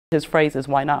His phrase is,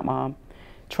 "Why not, Mom?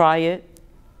 Try it.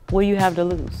 What do you have to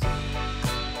lose?"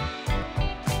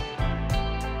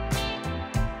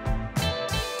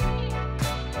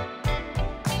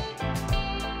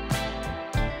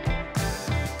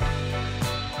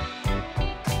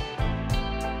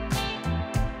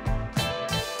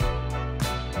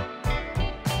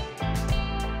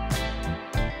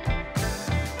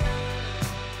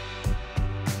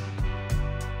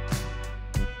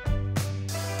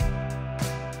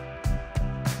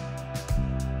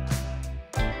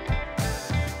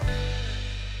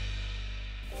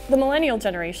 The millennial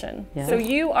generation. Yeah. So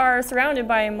you are surrounded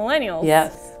by millennials.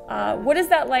 Yes. What is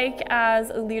that like as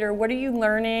a leader? What are you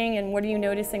learning and what are you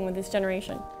noticing with this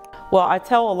generation? Well, I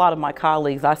tell a lot of my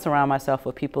colleagues I surround myself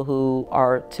with people who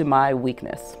are to my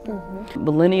weakness.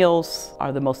 Millennials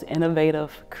are the most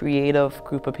innovative, creative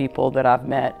group of people that I've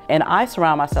met. And I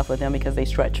surround myself with them because they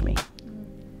stretch me.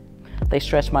 They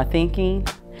stretch my thinking.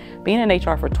 Being in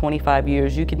HR for 25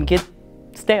 years, you can get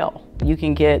stale. You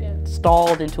can get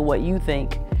stalled into what you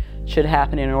think should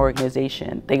happen in an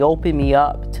organization. They open me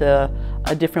up to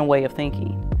a different way of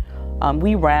thinking.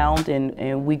 We round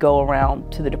and we go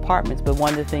around to the departments, but one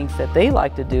of the things that they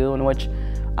like to do, and which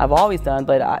I've always done,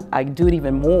 but I do it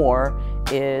even more,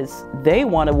 is they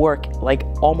want to work like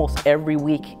almost every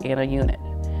week in a unit.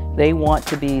 They want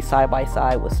to be side by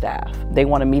side with staff. They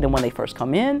want to meet them when they first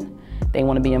come in. They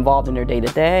want to be involved in their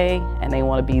day-to-day, and they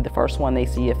want to be the first one they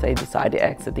see if they decide to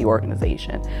exit the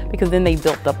organization, because then they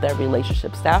built up that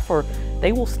relationship.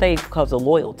 They will stay because of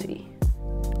loyalty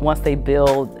once they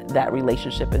build that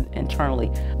relationship internally.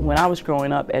 When I was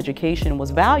growing up, education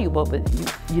was valuable, but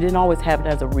you didn't always have it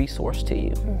as a resource to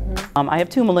you. I have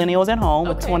two millennials at home,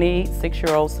 a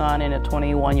 26-year-old son and a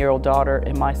 21-year-old daughter,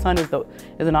 and my son is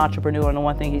an entrepreneur, and the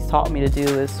one thing he's taught me to do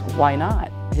is, why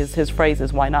not? His phrase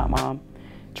is, "Why not, Mom?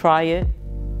 Try it.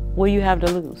 What do you have to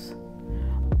lose?"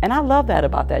 And I love that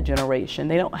about that generation.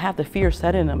 They don't have the fear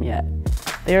set in them yet.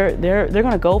 They're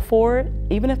going to go for it.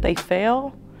 Even if they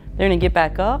fail, they're going to get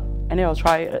back up and they'll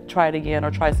try it again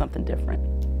or try something different.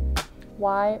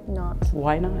 Why not?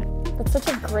 Why not? That's such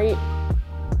a great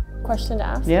question to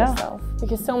ask yourself,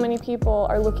 because so many people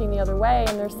are looking the other way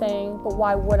and they're saying, but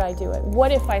why would I do it?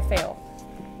 What if I fail?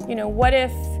 You know, what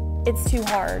if it's too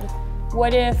hard?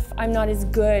 What if I'm not as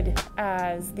good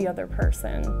as the other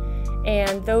person?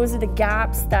 And those are the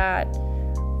gaps that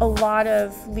a lot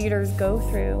of leaders go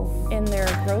through in their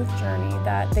growth journey,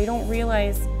 that they don't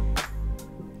realize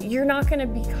you're not going to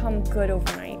become good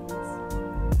overnight.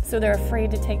 So they're afraid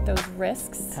to take those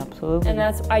risks. Absolutely. And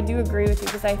I do agree with you,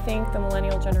 because I think the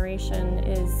millennial generation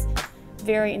is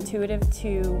very intuitive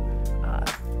to,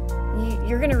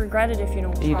 you're going to regret it if you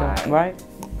don't try. Right.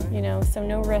 You know, so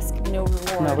no risk, no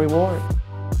reward. No reward.